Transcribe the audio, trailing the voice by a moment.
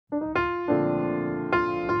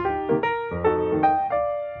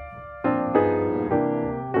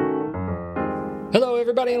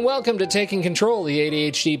everybody, and welcome to Taking Control, the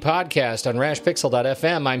ADHD podcast on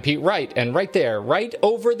rashpixel.fm. I'm Pete Wright, and right there, right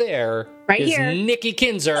over there, right is here, Nikki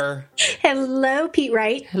Kinzer. Hello, Pete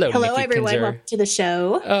Wright. Hello, Nikki everyone. Kinzer. Welcome to the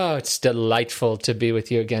show. Oh, it's delightful to be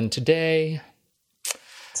with you again today.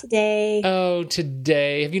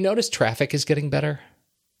 Today. Have you noticed traffic is getting better?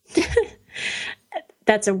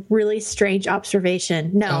 That's a really strange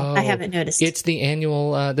observation. No, I haven't noticed. It's the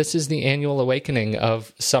annual, this is the annual awakening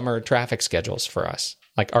of summer traffic schedules for us.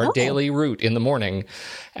 Like our daily route in the morning,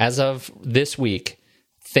 as of this week,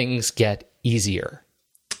 things get easier.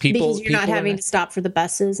 Because you're not having to stop for the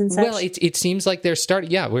buses and such? Well, it seems like they're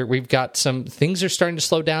starting, we've got some, things are starting to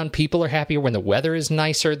slow down. People are happier when the weather is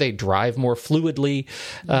nicer. They drive more fluidly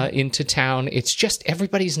into town. It's just,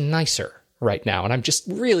 everybody's nicer right now, and I'm just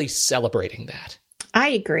really celebrating that. I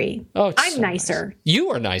agree. Oh, I'm so nicer. Nice. You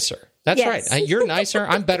are nicer. That's yes. right. You're nicer.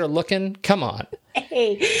 I'm better looking. Come on.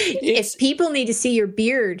 Hey, if people need to see your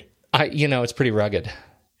beard. It's pretty rugged.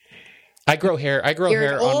 I grow hair. You're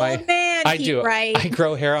hair an on my. Old man, I Pete do. Wright. I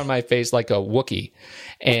grow hair on my face like a Wookiee,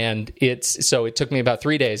 and it took me about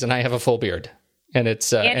 3 days, and I have a full beard, and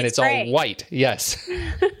it's all white. Yes,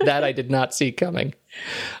 that I did not see coming.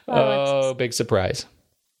 Big surprise.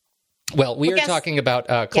 Well, we are talking about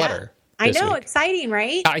clutter. Yeah. I know, week. exciting,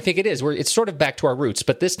 right? I think it is. It's sort of back to our roots,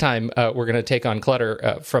 but this time we're going to take on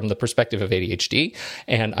clutter from the perspective of ADHD,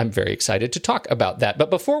 and I'm very excited to talk about that.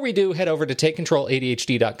 But before we do, head over to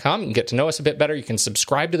TakeControlADHD.com and get to know us a bit better. You can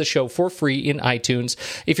subscribe to the show for free in iTunes.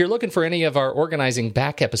 If you're looking for any of our organizing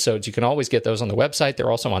back episodes, you can always get those on the website.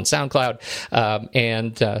 They're also on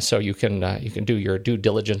SoundCloud, so you can do your due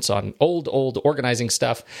diligence on old organizing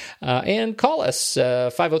stuff, and call us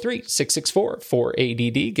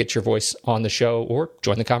 503-664-4ADD. Get your voice on the show, or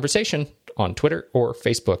join the conversation on Twitter or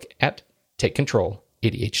Facebook at Take Control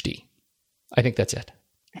ADHD. I think that's it.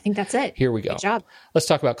 Here we go. Good job. Let's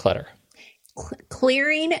talk about clutter.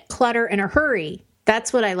 Clearing clutter in a hurry.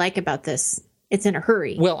 That's what I like about this. It's in a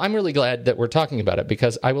hurry. Well, I'm really glad that we're talking about it,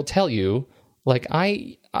 because I will tell you, like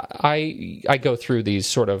I go through these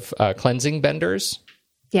sort of cleansing benders.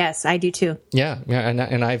 Yes, I do too. Yeah,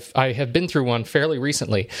 and I have been through one fairly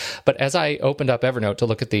recently. But as I opened up Evernote to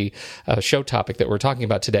look at the show topic that we're talking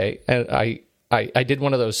about today, I did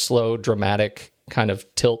one of those slow, dramatic kind of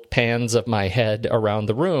tilt pans of my head around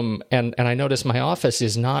the room, and I noticed my office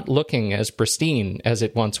is not looking as pristine as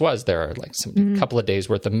it once was. There are like some couple of days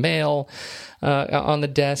worth of mail on the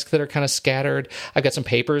desk that are kind of scattered. I've got some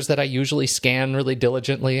papers that I usually scan really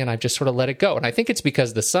diligently, and I've just sort of let it go. And I think it's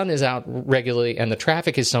because the sun is out regularly and the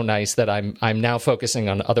traffic is so nice that I'm now focusing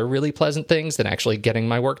on other really pleasant things than actually getting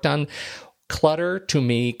my work done. Clutter, to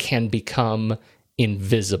me, can become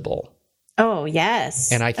invisible. Oh,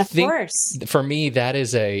 yes. And I think for me, that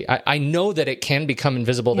is I know that it can become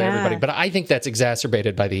invisible to everybody, but I think that's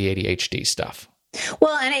exacerbated by the ADHD stuff.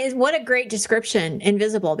 Well, and what a great description,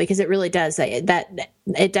 invisible, because it really does that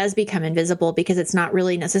it does become invisible because it's not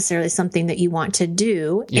really necessarily something that you want to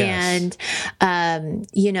do. Yes. And,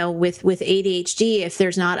 with ADHD, if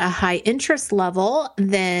there's not a high interest level,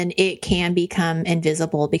 then it can become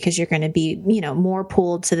invisible because you're going to be, more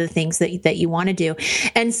pulled to the things that you want to do.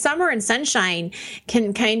 And summer and sunshine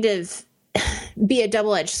can kind of be a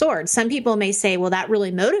double-edged sword. Some people may say, well, that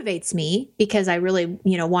really motivates me because I really,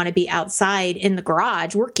 want to be outside in the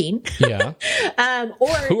garage working. Yeah.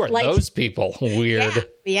 Or who are those people? Weird.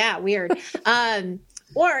 Yeah, weird.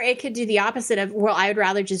 Or it could do the opposite of, well, I would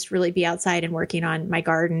rather just really be outside and working on my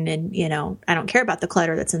garden, and, I don't care about the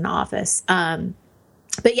clutter that's in the office.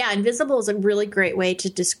 But yeah, invisible is a really great way to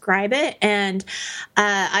describe it. And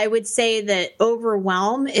I would say that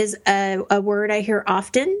overwhelm is a word I hear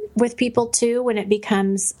often with people too, when it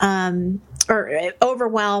becomes, or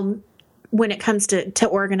overwhelm when it comes to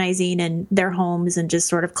organizing in their homes and just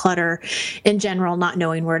sort of clutter in general, not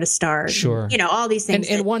knowing where to start. Sure. All these things.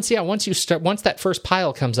 And once that first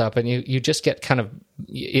pile comes up and you just get kind of,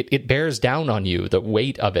 it bears down on you, the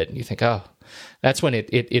weight of it. And you think, oh, that's when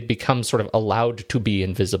it becomes sort of allowed to be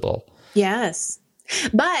invisible. Yes.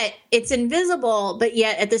 But it's invisible, but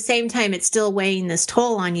yet at the same time, it's still weighing this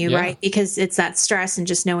toll on you, right? Because it's that stress and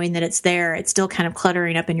just knowing that it's there. It's still kind of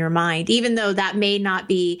cluttering up in your mind, even though that may not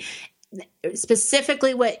be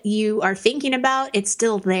specifically what you are thinking about. It's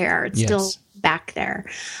still there. It's still back there.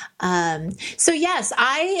 So yes,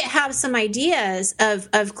 I have some ideas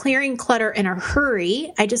of clearing clutter in a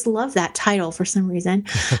hurry. I just love that title for some reason.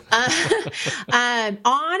 On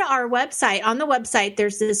our website,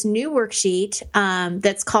 there's this new worksheet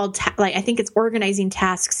that's called, I think it's organizing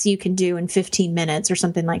tasks you can do in 15 minutes or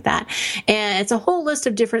something like that. And it's a whole list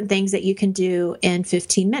of different things that you can do in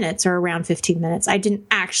 15 minutes or around 15 minutes. I didn't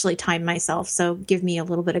actually time myself, so give me a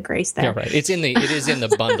little bit of grace there. Yeah, right. It is in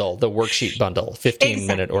the bundle, the worksheet bundle,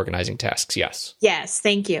 15-minute organizing tasks. Yes. Yes.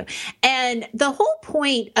 Thank you. And the whole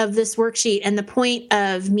point of this worksheet and the point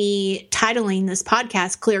of me titling this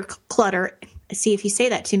podcast, Clear Clutter, see, if you say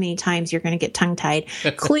that too many times, you're going to get tongue-tied.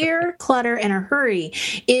 Clear clutter in a hurry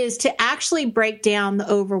is to actually break down the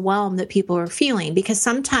overwhelm that people are feeling, because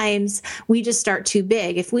sometimes we just start too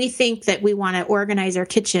big. If we think that we want to organize our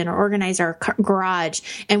kitchen or organize our garage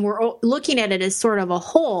and we're looking at it as sort of a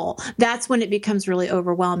whole, that's when it becomes really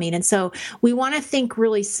overwhelming. And so we want to think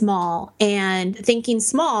really small, and thinking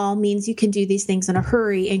small means you can do these things in a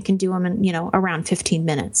hurry and can do them in, around 15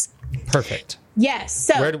 minutes. Perfect. Yes.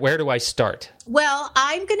 So where do I start? Well,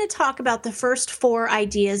 I'm going to talk about the first 4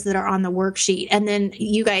 ideas that are on the worksheet. And then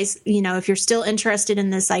you guys, if you're still interested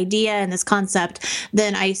in this idea and this concept,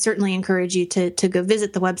 then I certainly encourage you to go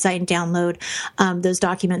visit the website and download those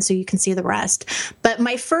documents so you can see the rest. But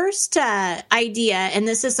my first idea, and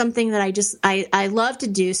this is something that I love to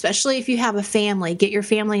do, especially if you have a family, get your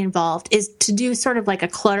family involved, is to do sort of like a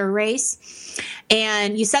clutter race.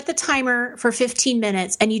 And you set the timer for 15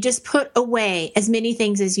 minutes and you just put away as many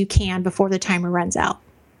things as you can before the timer runs out.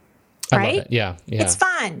 Right? I love it. Yeah. It's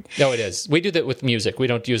fun. No, it is. We do that with music. We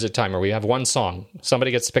don't use a timer. We have one song.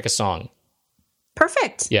 Somebody gets to pick a song.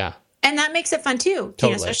 Perfect. Yeah. And that makes it fun too,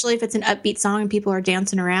 Totally. Especially if it's an upbeat song and people are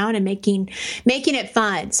dancing around and making it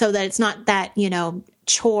fun, so that it's not that,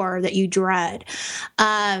 chore that you dread.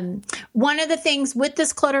 One of the things with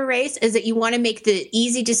this clutter race is that you want to make the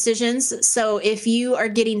easy decisions. So if you are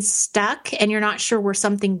getting stuck and you're not sure where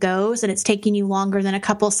something goes and it's taking you longer than a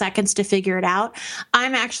couple seconds to figure it out,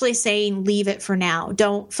 I'm actually saying leave it for now.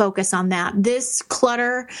 Don't focus on that. This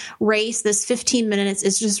clutter race, this 15 minutes,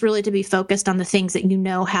 is just really to be focused on the things that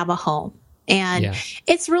have a home. And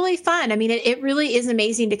it's really fun. I mean, it really is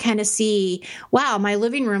amazing to kind of see, wow, my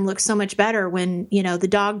living room looks so much better when, the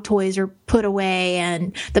dog toys are put away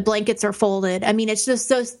and the blankets are folded. I mean, it's just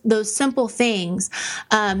those simple things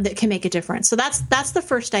that can make a difference. So that's the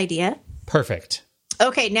first idea. Perfect.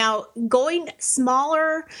 Okay, now going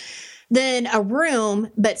smaller than a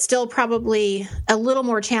room, but still probably a little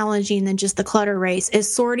more challenging than just the clutter race,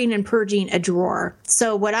 is sorting and purging a drawer.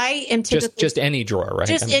 So what I am typically... Just any drawer,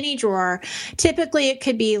 right? Any drawer. Typically it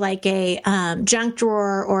could be like a junk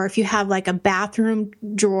drawer, or if you have like a bathroom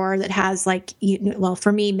drawer that has like,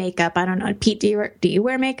 for me, makeup. I don't know. Pete, do you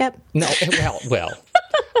wear makeup? No, well.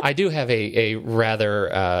 I do have a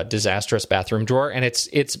rather disastrous bathroom drawer, and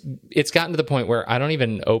it's gotten to the point where I don't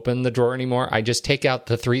even open the drawer anymore. I just take out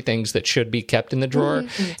the 3 things that should be kept in the drawer,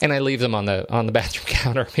 and I leave them on the bathroom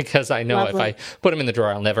counter, because I know Lovely. if I put them in the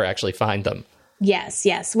drawer, I'll never actually find them.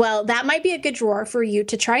 Yes. Well, that might be a good drawer for you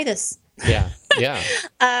to try this. Yeah.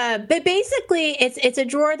 But basically, it's a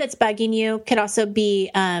drawer that's bugging you. Could also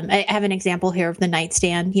be, I have an example here of the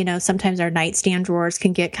nightstand. Sometimes our nightstand drawers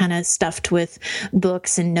can get kind of stuffed with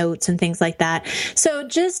books and notes and things like that. So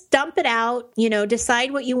just dump it out,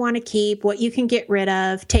 decide what you want to keep, what you can get rid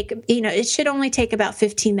of. It should only take about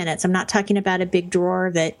 15 minutes. I'm not talking about a big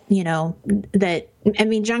drawer that,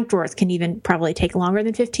 junk drawers can even probably take longer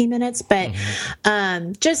than 15 minutes, but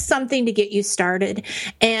just something to get you started.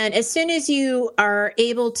 And as soon as you are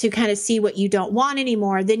able to kind of see what you don't want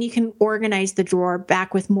anymore, then you can organize the drawer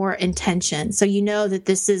back with more intention. So that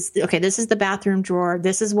this is the bathroom drawer.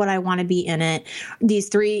 This is what I want to be in it. These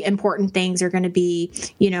 3 important things are going to be,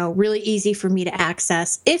 really easy for me to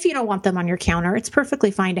access. If you don't want them on your counter, it's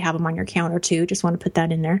perfectly fine to have them on your counter too. Just want to put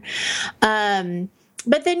that in there.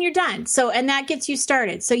 But then you're done. So, and that gets you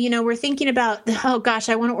started. So, we're thinking about, oh gosh,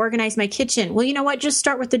 I want to organize my kitchen. Well, you know what? Just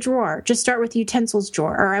start with the drawer. Just start with the utensils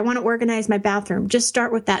drawer. Or I want to organize my bathroom. Just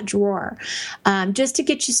start with that drawer. Just to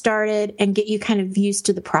get you started and get you kind of used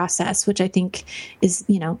to the process, which I think is,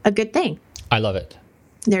 a good thing. I love it.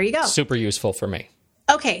 There you go. Super useful for me.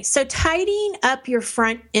 Okay, so tidying up your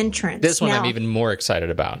front entrance. This one I'm even more excited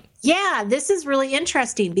about. Yeah, this is really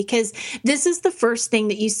interesting because this is the first thing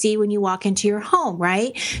that you see when you walk into your home,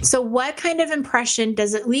 right? So what kind of impression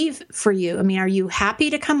does it leave for you? I mean, are you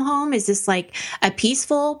happy to come home? Is this like a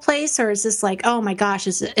peaceful place, or is this like, oh my gosh,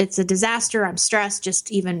 it's a disaster. I'm stressed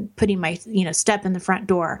just even putting my, step in the front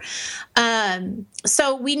door.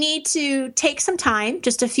 So we need to take some time,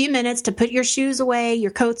 just a few minutes, to put your shoes away,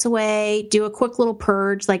 your coats away, do a quick little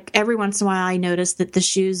purge. Like every once in a while, I notice that the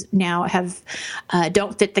shoes now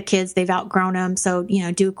don't fit the kids. They've outgrown them. So,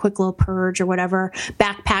 do a quick little purge or whatever.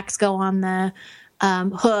 Backpacks go on the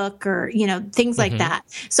hook, or, things like that.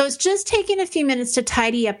 So it's just taking a few minutes to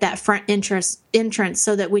tidy up that front entrance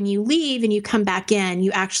so that when you leave and you come back in,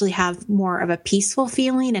 you actually have more of a peaceful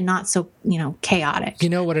feeling and not so, chaotic. You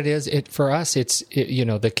know what it is? For us,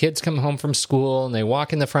 the kids come home from school and they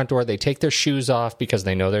walk in the front door, they take their shoes off because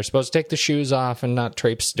they know they're supposed to take the shoes off and not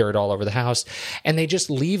traipse dirt all over the house. And they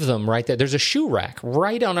just leave them right there. There's a shoe rack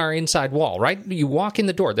right on our inside wall, right? You walk in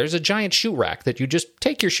the door, there's a giant shoe rack that you just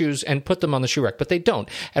take your shoes and put them on the shoe rack, but they don't.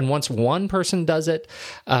 And once one person does it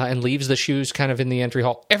and leaves the shoes kind of in the entry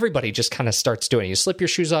hall, everybody just kind of starts doing it. You slip your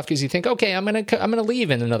shoes off because you think, okay, I'm gonna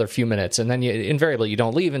leave in another few minutes, and then invariably you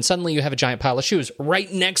don't leave, and suddenly you have a giant pile of shoes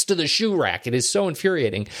right next to the shoe rack. It is so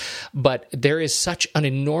infuriating, but there is such an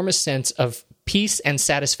enormous sense of peace and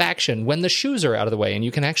satisfaction when the shoes are out of the way and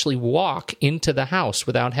you can actually walk into the house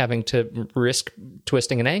without having to risk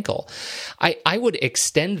twisting an ankle. I would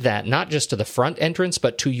extend that not just to the front entrance,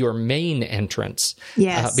 but to your main entrance.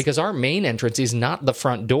 Yes. Because our main entrance is not the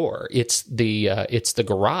front door. It's the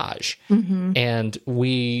garage. And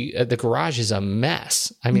the garage is a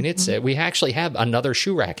mess. I mean, we actually have another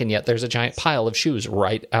shoe rack, and yet there's a giant pile of shoes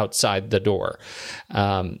right outside the door.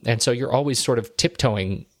 And so you're always sort of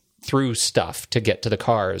tiptoeing through stuff to get to the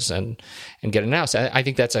cars and get in and out. So I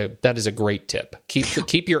think that is a great tip.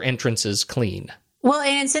 Keep your entrances clean. Well,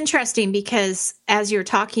 and it's interesting because as you're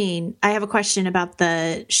talking, I have a question about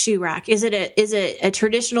the shoe rack. Is it a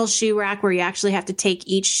traditional shoe rack where you actually have to take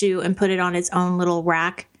each shoe and put it on its own little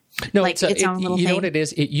rack? No, like its own little thing? Know what it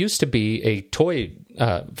is? It used to be a toy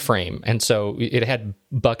frame, and so it had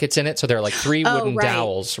buckets in it. So there are like three wooden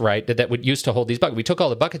dowels, right, that would used to hold these buckets. We took all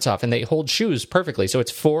the buckets off, and they hold shoes perfectly. So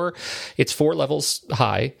it's four levels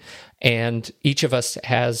high, and each of us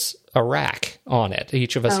has a rack on it.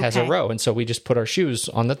 Each of us has a row, and so we just put our shoes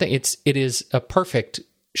on the thing. It is a perfect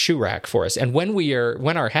shoe rack for us. And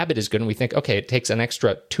when our habit is good and we think, okay, it takes an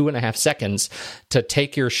extra 2.5 seconds to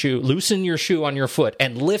take your shoe, loosen your shoe on your foot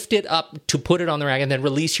and lift it up to put it on the rack and then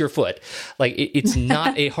release your foot. Like it's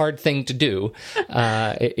not a hard thing to do.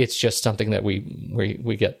 It's just something that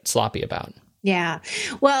we get sloppy about. Yeah.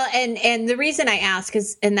 Well, and the reason I ask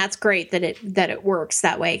is, and that's great that it works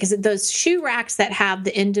that way, because those shoe racks that have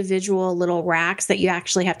the individual little racks that you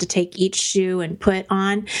actually have to take each shoe and put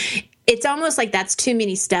on, it's almost like that's too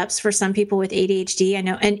many steps for some people with ADHD. I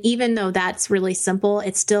know. And even though that's really simple,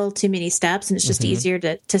 it's still too many steps, and it's just easier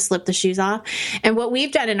to slip the shoes off. And what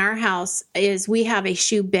we've done in our house is we have a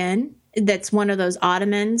shoe bin that's one of those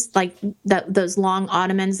ottomans, like those long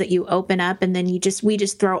ottomans that you open up, and then we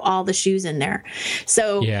just throw all the shoes in there.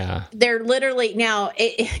 So they're literally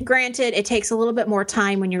granted, it takes a little bit more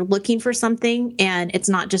time when you're looking for something and it's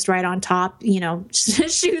not just right on top,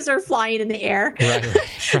 shoes are flying in the air,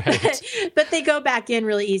 right. but they go back in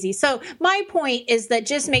really easy. So my point is that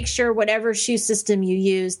just make sure whatever shoe system you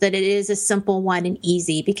use, that it is a simple one and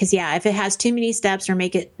easy, because if it has too many steps or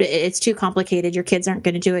it's too complicated, your kids aren't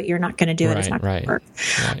going to do it. You're not going to do it. It's not going to work.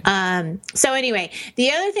 Right. So anyway, the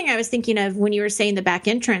other thing I was thinking of when you were saying the back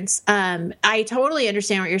entrance, I totally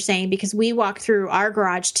understand what you're saying, because we walk through our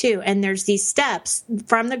garage too, and there's these steps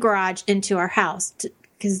from the garage into our house,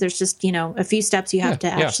 because there's just, a few steps you have to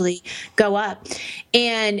actually go up.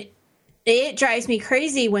 And it drives me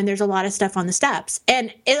crazy when there's a lot of stuff on the steps.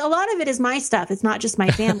 And a lot of it is my stuff. It's not just my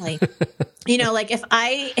family. Like if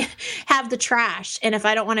I have the trash, and if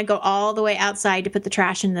I don't want to go all the way outside to put the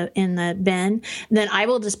trash in the bin, then I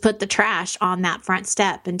will just put the trash on that front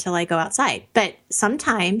step until I go outside. But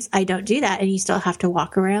sometimes I don't do that, and you still have to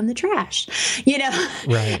walk around the trash,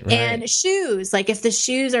 Right. And shoes, like if the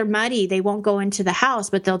shoes are muddy, they won't go into the house,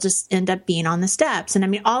 but they'll just end up being on the steps. And I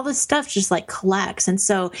mean, all this stuff just like collects. And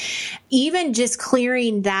so even just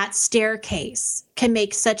clearing that staircase can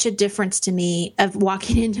make such a difference to me of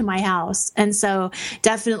walking into my house. And so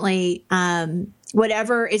definitely,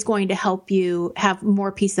 whatever is going to help you have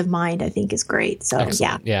more peace of mind, I think is great. So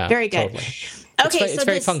yeah, very good. Totally. Okay. It's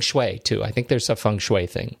very feng shui too. I think there's a feng shui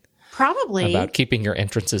thing. Probably. About keeping your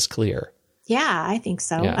entrances clear. Yeah, I think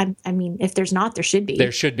so. Yeah. I mean, if there's not, there should be.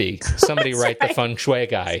 There should be. Somebody write the feng shui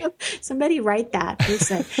guy. Somebody write that.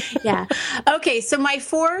 Yeah. Okay, so my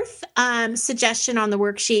fourth suggestion on the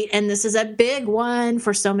worksheet, and this is a big one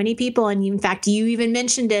for so many people, and in fact, you even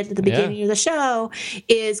mentioned it at the beginning of the show,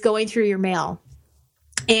 is going through your mail.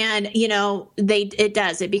 And,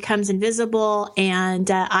 it becomes invisible.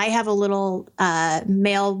 And I have a little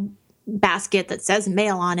mail basket that says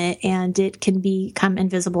mail on it, and it can become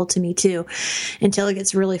invisible to me too until it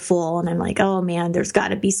gets really full. And I'm like, oh man, there's got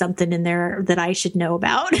to be something in there that I should know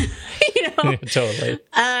about. Totally.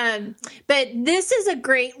 But this is a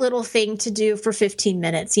great little thing to do for 15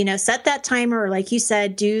 minutes. Set that timer, or like you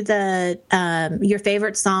said, do the your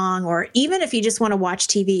favorite song, or even if you just want to watch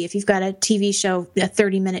TV, if you've got a TV show, a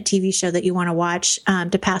 30-minute TV show that you want to watch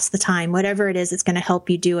to pass the time, whatever it is, it's going to help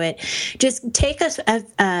you do it. Just take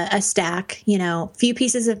a stack, few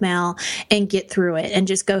pieces of mail, and get through it, and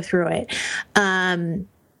just go through it.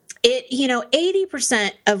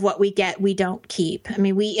 80% of what we get, we don't keep. I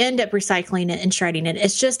mean, we end up recycling it and shredding it.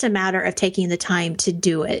 It's just a matter of taking the time to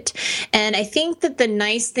do it. And I think that the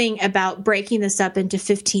nice thing about breaking this up into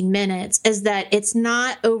 15 minutes is that it's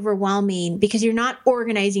not overwhelming, because you're not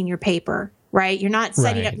organizing your paper. Right? You're not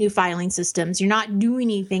setting up new filing systems. You're not doing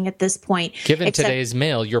anything at this point. Given today's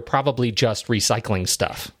mail, you're probably just recycling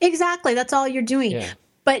stuff. Exactly. That's all you're doing. Yeah.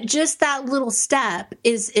 But just that little step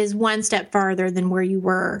is one step farther than where you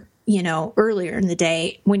were, earlier in the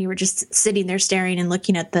day, when you were just sitting there staring and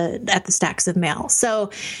looking at the stacks of mail.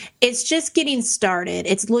 So it's just getting started.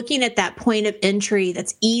 It's looking at that point of entry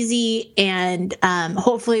that's easy, and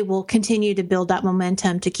hopefully will continue to build that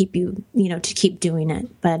momentum to keep you, to keep doing it.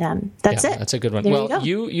 But that's it. That's a good one. There well,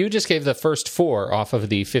 you just gave the first 4 off of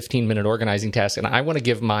the 15-minute organizing task, and I want to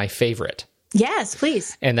give my favorite. Yes,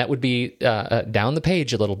 please. And that would be down the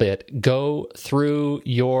page a little bit. Go through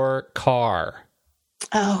your car.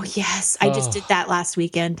 Oh, yes. I just did that last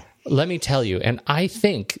weekend. Let me tell you, and I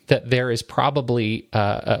think that there is probably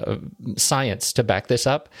science to back this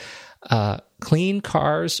up. Clean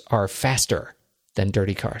cars are faster than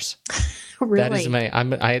dirty cars. Really?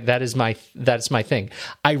 That is my thing.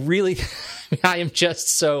 I really, I'm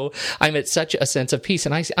at such a sense of peace.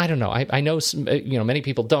 And I don't know. I know many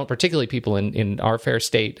people don't, particularly people in our fair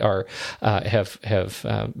state have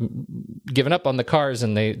given up on the cars,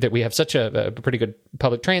 and that we have such a pretty good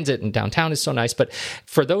public transit, and downtown is so nice. But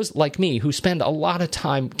for those like me who spend a lot of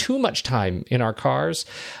time, too much time in our cars,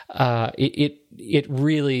 it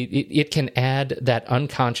really can add that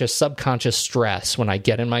unconscious, subconscious stress when I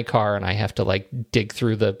get in my car and I have to dig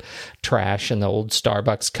through the trash and the old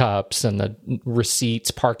Starbucks cups and the receipts,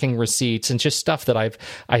 parking receipts, and just stuff that I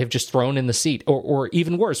have just thrown in the seat, or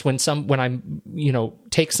even worse, when I'm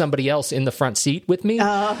take somebody else in the front seat with me,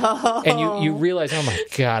 and you realize, oh my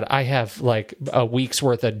God, I have a week's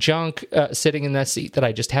worth of junk sitting in that seat that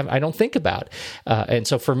I don't think about, and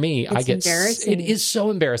so for me, it is so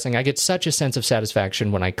embarrassing. I get such a sense of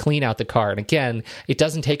satisfaction when I clean out the car. And again, it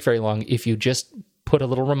doesn't take very long if you just put a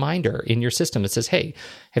little reminder in your system that says, hey,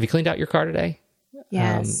 have you cleaned out your car today?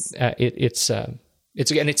 Yes.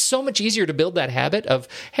 It's so much easier to build that habit of,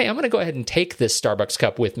 hey, I'm going to go ahead and take this Starbucks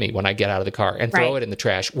cup with me when I get out of the car and throw it in the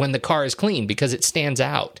trash when the car is clean, because it stands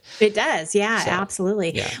out. It does. Yeah,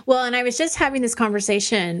 absolutely. Yeah. Well, and I was just having this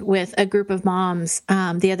conversation with a group of moms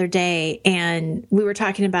the other day, and we were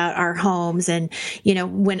talking about our homes, and,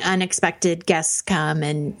 when unexpected guests come,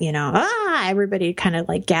 and, everybody kind of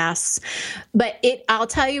gasps. But I'll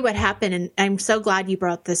tell you what happened, and I'm so glad you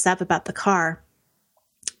brought this up about the car.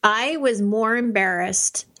 I was more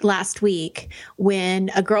embarrassed last week when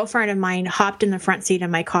a girlfriend of mine hopped in the front seat of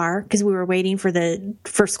my car, because we were waiting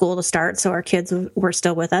for school to start, so our kids were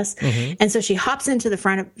still with us. Mm-hmm. And so she hops into the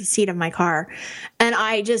front seat of my car, and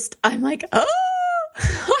I'm like, oh,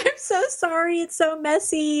 I'm so sorry. It's so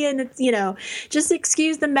messy, and it's, just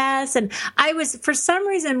excuse the mess. And I was, for some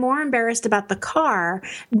reason, more embarrassed about the car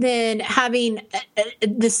than having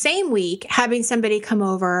the same week having somebody come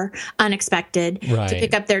over unexpected to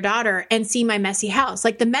pick up their daughter and see my messy house.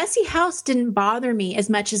 The messy house didn't bother me as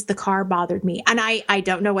much as the car bothered me. And I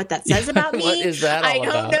don't know what that says about me. What is that all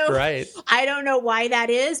about? Know. Right. I don't know why that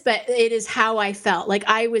is, but it is how I felt.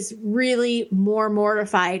 I was really more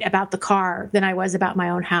mortified about the car than I was about my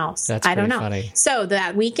own house. That's I don't know. Funny. So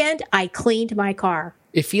that weekend, I cleaned my car.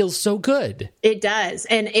 It feels so good. It does.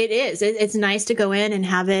 And it is. It's nice to go in and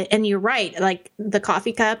have it. And you're right. The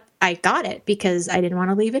coffee cup, I got it because I didn't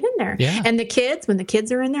want to leave it in there. Yeah. And when the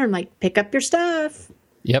kids are in there, I'm like, pick up your stuff.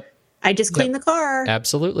 Yep. I just cleaned the car.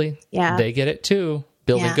 Absolutely. Yeah. They get it too.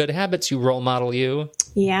 Building good habits, you role model you.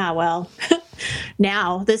 Yeah, well,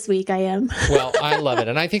 Now, this week I am. Well, I love it.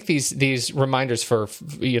 And I think these reminders for,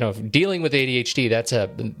 dealing with ADHD,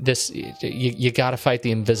 you got to fight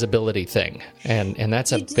the invisibility thing. And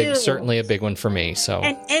that's certainly a big one for me. So,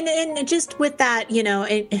 and just with that,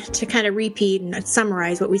 to kind of repeat and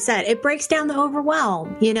summarize what we said, it breaks down the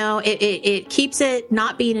overwhelm, it keeps it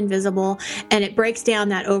not being invisible, and it breaks down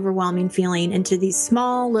that overwhelming feeling into these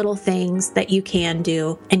small little things that you can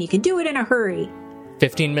do, and you can do it in a hurry.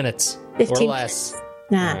 15 minutes or less.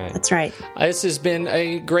 Right. That's right. This has been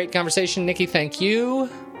a great conversation, Nikki. Thank you.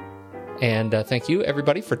 And thank you,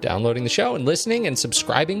 everybody, for downloading the show and listening and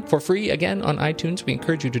subscribing for free again on iTunes. We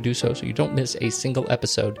encourage you to do so you don't miss a single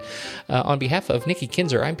episode. On behalf of Nikki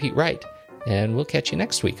Kinzer, I'm Pete Wright, and we'll catch you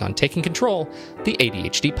next week on Taking Control, the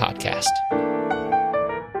ADHD podcast.